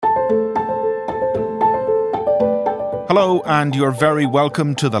Hello, and you're very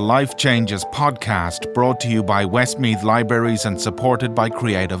welcome to the Life Changes podcast, brought to you by Westmeath Libraries and supported by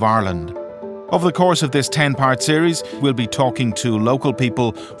Creative Ireland. Over the course of this 10-part series, we'll be talking to local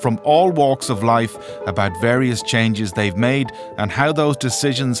people from all walks of life about various changes they've made and how those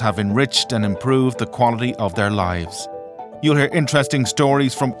decisions have enriched and improved the quality of their lives. You'll hear interesting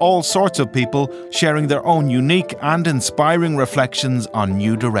stories from all sorts of people sharing their own unique and inspiring reflections on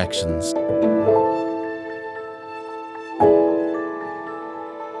new directions.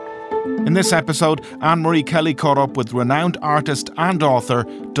 In this episode, Anne-Marie Kelly caught up with renowned artist and author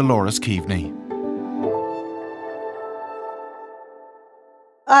Dolores Keaveney.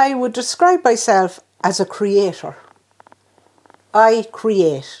 I would describe myself as a creator. I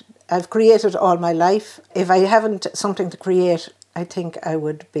create. I've created all my life. If I haven't something to create, I think I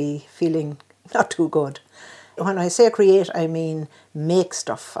would be feeling not too good. When I say create, I mean make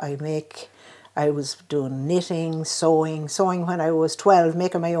stuff. I was doing knitting, sewing when I was 12,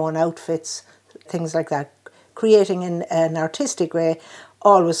 making my own outfits, things like that. Creating in an artistic way,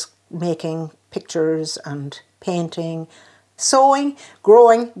 always making pictures and painting, sewing,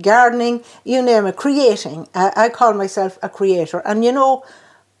 growing, gardening, you name it, creating. I call myself a creator. And you know,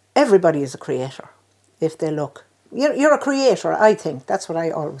 everybody is a creator if they look. You're a creator, I think. That's what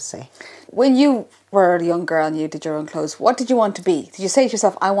I always say. When you were a young girl and you did your own clothes, what did you want to be? Did you say to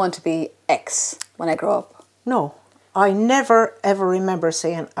yourself, I want to be X when I grow up? No. I never ever remember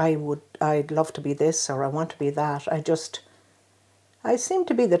saying I'd love to be this or I want to be that. I seem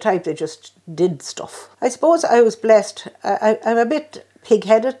to be the type that just did stuff. I suppose I was blessed. I'm a bit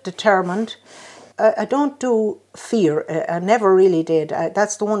pig-headed, determined. I don't do fear. I never really did.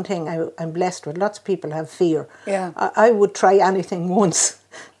 That's the one thing I'm blessed with. Lots of people have fear. Yeah. I would try anything once.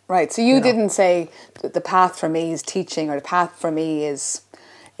 Right. So you didn't say the path for me is teaching or the path for me is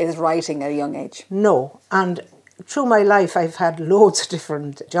writing at a young age. No. And through my life, I've had loads of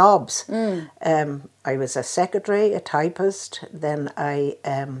different jobs. I was a secretary, a typist. Then I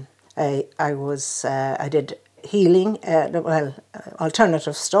did healing,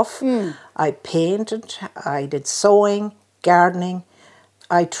 alternative stuff. I painted, I did sewing, gardening.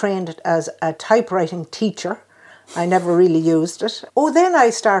 I trained as a typewriting teacher. I never really used it. Then I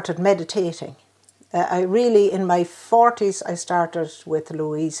started meditating. In my 40s, I started with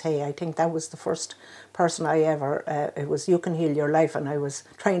Louise Hay. I think that was the first person I ever, it was You Can Heal Your Life, and I was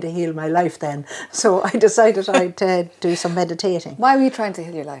trying to heal my life then. So I decided I'd do some meditating. Why were you trying to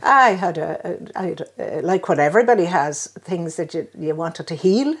heal your life? I had like what everybody has, things that you wanted to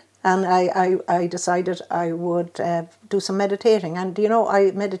heal. And I decided I would do some meditating. And, you know,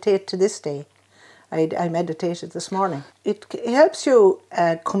 I meditate to this day. I meditated this morning. It helps you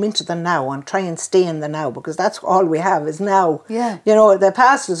come into the now and try and stay in the now, because that's all we have is now. Yeah. You know, the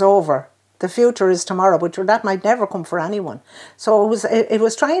past is over. The future is tomorrow, but that might never come for anyone. So it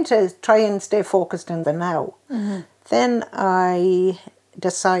was trying and stay focused in the now. Mm-hmm. Then I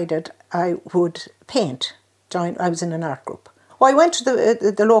decided I would paint. I was in an art group. Well, I went to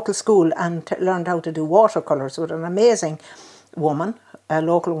the local school and learned how to do watercolours with an amazing woman, a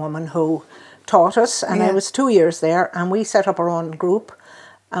local woman who taught us, and I was 2 years there, and we set up our own group,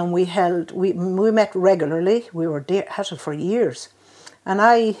 and we met regularly. We were at it for years, and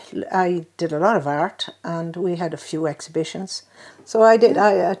I did a lot of art, and we had a few exhibitions. So I did.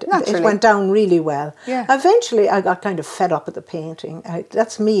 It went down really well. Yeah. Eventually, I got kind of fed up with the painting.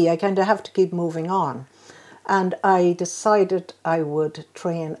 That's me. I kind of have to keep moving on, and I decided I would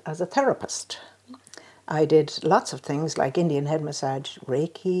train as a therapist. I did lots of things like Indian head massage,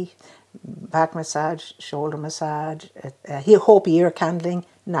 Reiki, back massage, shoulder massage, Hopi ear candling,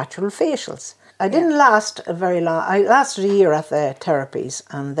 natural facials. I didn't last very long. I lasted a year at the therapies,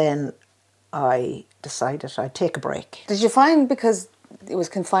 and then I decided I'd take a break. Did you find because it was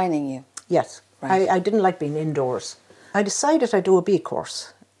confining you? Yes. Right. I didn't like being indoors. I decided I'd do a bee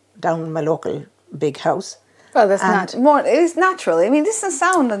course down in my local big house. Well, that's it is natural. I mean, this doesn't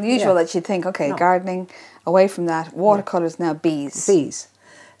sound unusual that you'd think, okay, gardening, away from that, watercolours, now bees. Bees.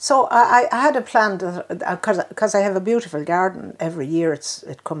 So I had a plan, because I have a beautiful garden every year.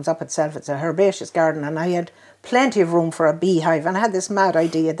 It comes up itself. It's a herbaceous garden, and I had plenty of room for a beehive, and I had this mad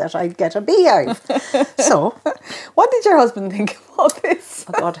idea that I'd get a beehive. So, what did your husband think of all this?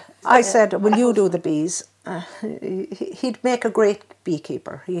 Oh God! I said, "Will you do the bees?" He'd make a great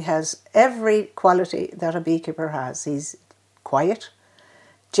beekeeper. He has every quality that a beekeeper has. He's quiet,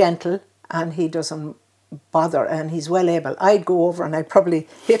 gentle, and he doesn't bother, and he's well able. I'd go over and I'd probably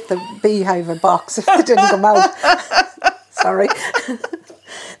hit the beehive a box if it didn't come out. Sorry.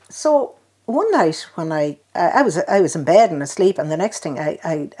 So one night when I was in bed and asleep, and the next thing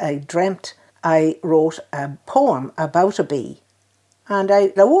I dreamt I wrote a poem about a bee. And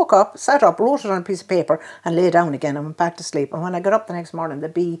I woke up, sat up, wrote it on a piece of paper and lay down again and went back to sleep. And when I got up the next morning, the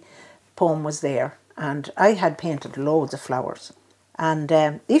bee poem was there. And I had painted loads of flowers. And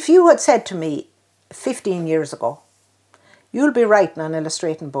if you had said to me 15 years ago, you'll be writing and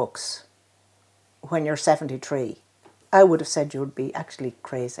illustrating books when you're 73, I would have said you would be actually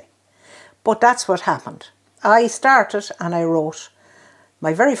crazy. But that's what happened. I started and I wrote.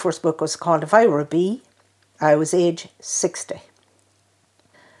 My very first book was called If I Were a Bee. I was age 60.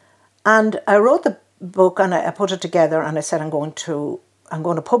 And I wrote the book and I put it together and I said, I'm going to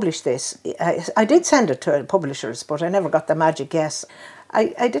publish this. I did send it to publishers, but I never got the magic yes.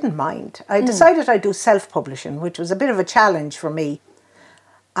 I didn't mind. I decided I'd do self-publishing, which was a bit of a challenge for me.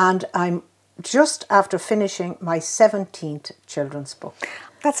 And I'm just after finishing my 17th children's book.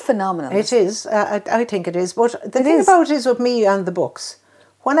 That's phenomenal. It is. I think it is. But the thing about it is with me and the books,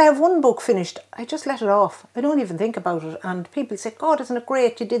 when I have one book finished, I just let it off. I don't even think about it. And people say, God, isn't it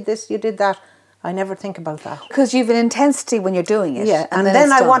great? You did this, you did that. I never think about that. Because you've an intensity when you're doing it. Yeah, and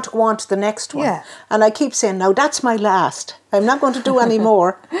then I want to go on to the next one. Yeah. And I keep saying, now that's my last. I'm not going to do any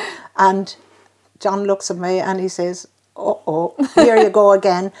more. And John looks at me and he says, uh-oh, here you go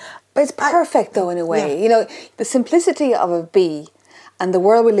again. But it's perfect though in a way. Yeah. You know, the simplicity of a bee and the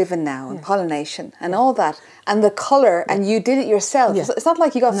world we live in now and pollination and all that and the colour and you did it yourself. Yeah. It's not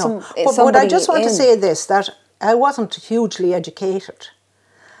like you got But I just want to say this, that I wasn't hugely educated.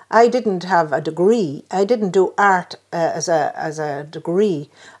 I didn't have a degree. I didn't do art as a degree.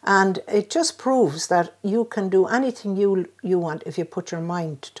 And it just proves that you can do anything you want if you put your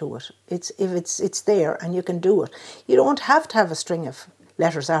mind to it. It's there and you can do it. You don't have to have a string of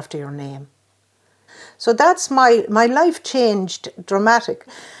letters after your name. So that's my life changed dramatic.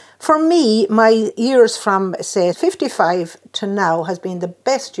 For me, my years from, say, 55 to now has been the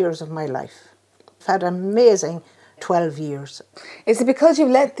best years of my life. I've had an amazing 12 years. Is it because you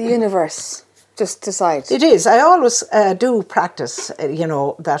let the universe just decide? It is. I always do practice,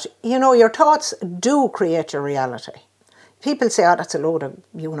 that, your thoughts do create your reality. People say, oh, that's a load of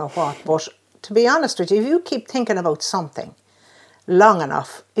you-know-what. But to be honest with you, if you keep thinking about something long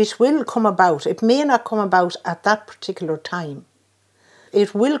enough, it will come about. It may not come about at that particular time.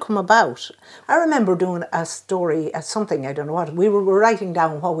 It will come about. I remember doing a story, something, I don't know what, we were writing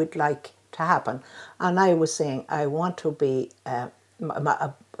down what we'd like to happen. And I was saying, I want to be, it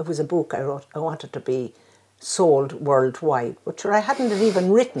was a book I wrote, I wanted to be sold worldwide, which I hadn't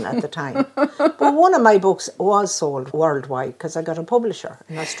even written at the time. But one of my books was sold worldwide because I got a publisher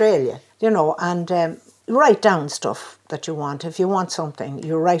in Australia, and write down stuff that you want. If you want something,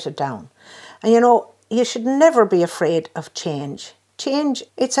 you write it down. And you should never be afraid of change. Change,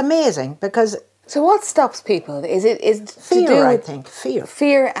 it's amazing because... So what stops people? Is fear, to do I with think, fear.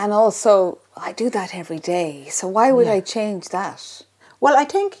 Fear, and also, I do that every day, so why would I change that? Well, I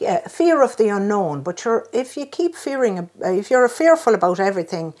think fear of the unknown, but if you keep fearing, if you're fearful about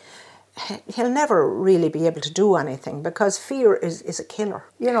everything, you'll never really be able to do anything because fear is a killer.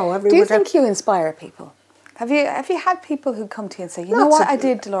 Do you think you inspire people? Have you had people who come to you and say, you know what I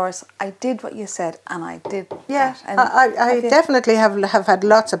did, Dolores? I did what you said and I did that. And I definitely have had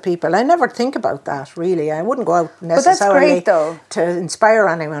lots of people. I never think about that, really. I wouldn't go out necessarily but that's great, though. To inspire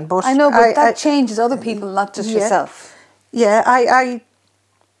anyone. But I know, but that changes other people, not just yourself. Yeah, I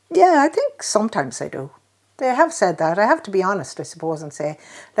think sometimes I do. They have said that. I have to be honest, I suppose, and say,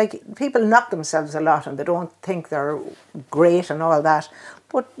 like, people knock themselves a lot and they don't think they're great and all that.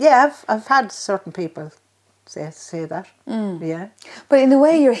 But yeah, I've had certain people say that. Yeah. But in a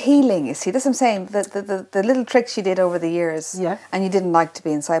way you're healing, you see. That's what I'm saying. The little tricks you did over the years and you didn't like to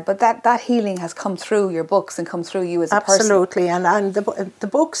be inside. But that healing has come through your books and come through you as a person. Absolutely. And the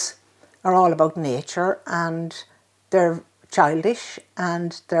books are all about nature and they're childish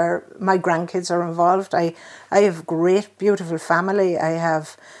and my grandkids are involved. I have a great, beautiful family. I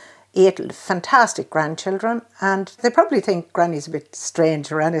have 8 fantastic grandchildren, and they probably think Granny's a bit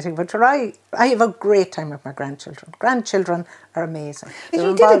strange or anything, but I have a great time with my grandchildren. Grandchildren are amazing.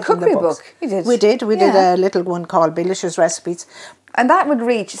 You did a cookery book. You did. We did a little one called Bilish's Recipes. And that would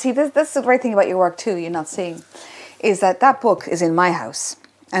reach, see, that's the great thing about your work too, you're not seeing, is that book is in my house,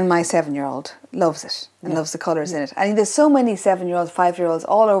 and my 7-year-old loves it and loves the colours in it. And there's so many 7-year-olds, 5-year-olds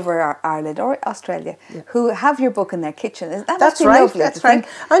all over Ireland or Australia who have your book in their kitchen. That's right. Lovely. That's right.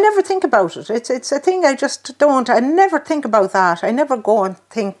 I never think about it. It's a thing I just don't. I never think about that. I never go and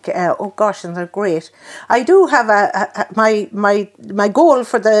think, oh gosh, and they're great. I do have my goal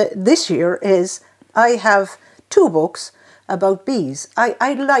for this year is I have 2 books. about bees.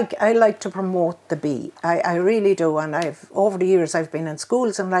 I like to promote the bee. I really do. And over the years I've been in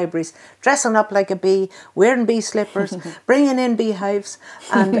schools and libraries dressing up like a bee, wearing bee slippers, bringing in beehives,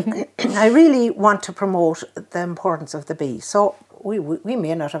 and I really want to promote the importance of the bee. So we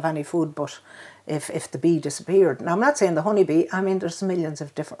may not have any food, but if the bee disappeared, now I'm not saying the honeybee, I mean there's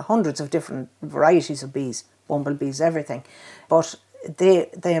hundreds of different varieties of bees, bumblebees, everything, but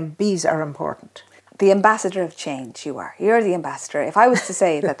the bees are important. The ambassador of change you are. You're the ambassador. If I was to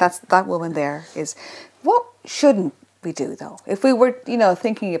say that woman there is, what shouldn't we do though? If we were,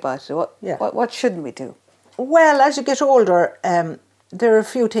 thinking about it, what shouldn't we do? Well, as you get older, there are a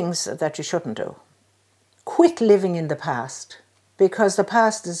few things that you shouldn't do. Quit living in the past, because the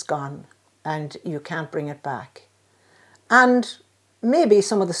past is gone and you can't bring it back. And maybe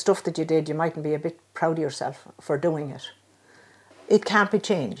some of the stuff that you did, you mightn't be a bit proud of yourself for doing it. It can't be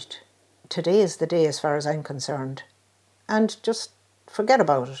changed. Today is the day as far as I'm concerned. And just forget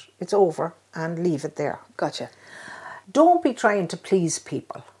about it. It's over and leave it there. Gotcha. Don't be trying to please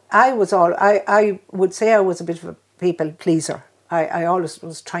people. I would say I was a bit of a people pleaser. I always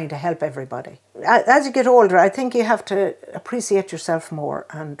was trying to help everybody. As you get older, I think you have to appreciate yourself more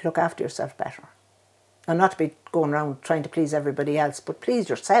and look after yourself better. And not to be going around trying to please everybody else, but please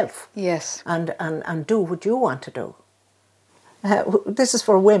yourself. Yes. And do what you want to do. This is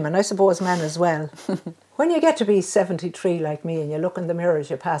for women, I suppose men as well. When you get to be 73 like me and you look in the mirror as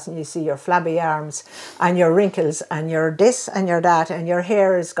you pass and you see your flabby arms and your wrinkles and your this and your that and your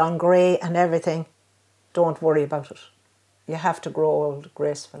hair has gone grey and everything, don't worry about it. You have to grow old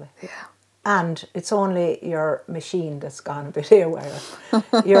gracefully. Yeah. And it's only your machine that's gone a bit haywire.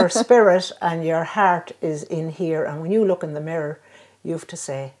 Your spirit and your heart is in here, and when you look in the mirror, you have to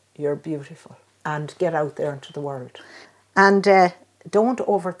say, you're beautiful, and get out there into the world. And don't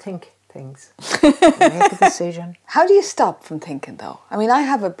overthink things. Make a decision. How do you stop from thinking though? I mean, I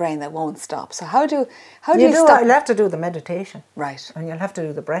have a brain that won't stop. So how do you stop? You'll have to do the meditation. Right. And you'll have to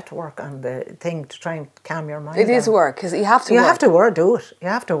do the breath work and the thing to try and calm your mind. It is work, because you have to work. You have to do it. You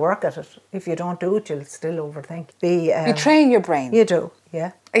have to work at it. If you don't do it, you'll still overthink. You train your brain. You do,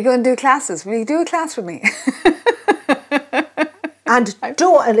 yeah. Are you going to do classes? Will you do a class with me? And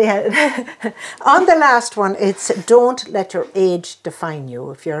don't, on the last one, it's don't let your age define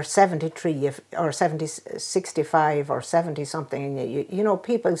you. If you're 73 or 65 or 70 something, and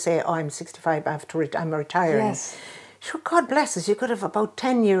people say, oh, I'm 65, I'm retiring. Yes. Sure, God bless us, you could have about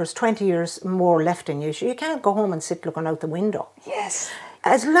 10 years, 20 years more left in you. You can't go home and sit looking out the window. Yes.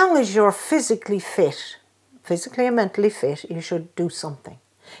 As long as you're physically and mentally fit, you should do something.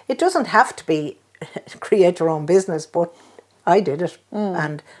 It doesn't have to be create your own business, but I did it,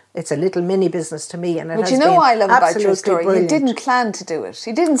 and it's a little mini business to me. And it but has you know been what I love about your story? Brilliant. You didn't plan to do it.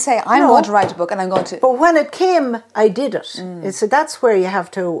 You didn't say, I'm going to write a book and I'm going to... But when it came, I did it. So that's where you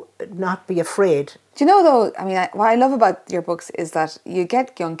have to not be afraid. Do you know, though, I mean, what I love about your books is that you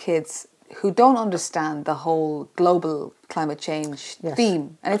get young kids who don't understand the whole global climate change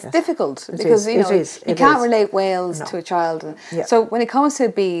theme. And it's difficult because, you can't relate whales to a child. So when it comes to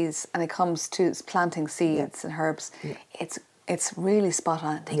bees and it comes to planting seeds and herbs, it's really spot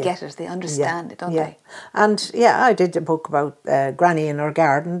on. They get it. They understand it, don't they? And I did a book about Granny in her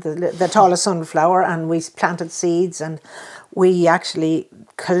garden, the tallest sunflower, and we planted seeds, and we actually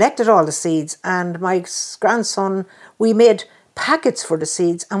collected all the seeds, and my grandson, we made packets for the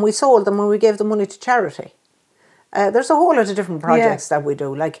seeds and we sold them and we gave the money to charity. There's a whole lot of different projects that we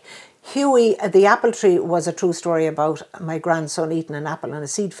do. Like Huey, the apple tree, was a true story about my grandson eating an apple and a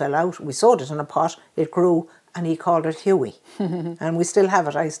seed fell out. We sowed it in a pot, it grew, and he called it Huey. And we still have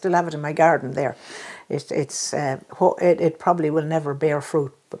it. I still have it in my garden there. It probably will never bear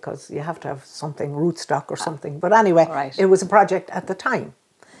fruit because you have to have something, rootstock or something. But anyway, It was a project at the time.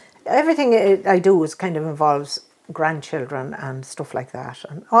 Everything I do is kind of involves grandchildren and stuff like that.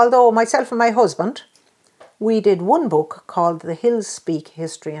 And although myself and my husband, we did one book called The Hills Speak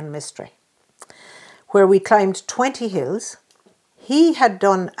History and Mystery, where we climbed 20 hills. He had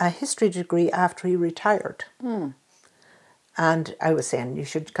done a history degree after he retired. And I was saying you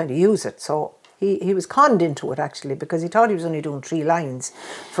should kind of use it. So he was conned into it actually, because he thought he was only doing 3 lines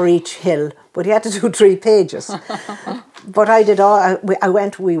for each hill, but he had to do 3 pages. But I did all,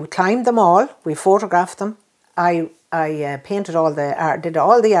 we climbed them all, we photographed them. I painted all the art, did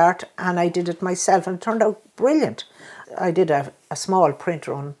all the art, and I did it myself, and it turned out brilliant. I did a small print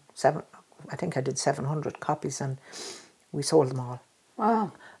run, I think I did 700 copies, and we sold them all.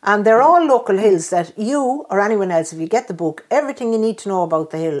 Wow. And they're all local hills that you or anyone else, if you get the book, everything you need to know about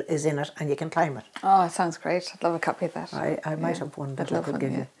the hill is in it and you can climb it. Oh, it sounds great. I'd love a copy of that. I might have one that I could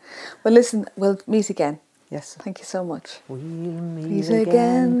give you. Well, listen, we'll meet again. Yes. Thank you so much. We'll meet Meet again.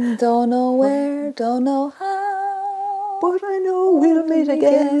 again, don't know where, don't know how. But I know we'll meet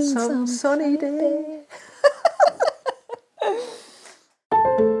again some sunny day.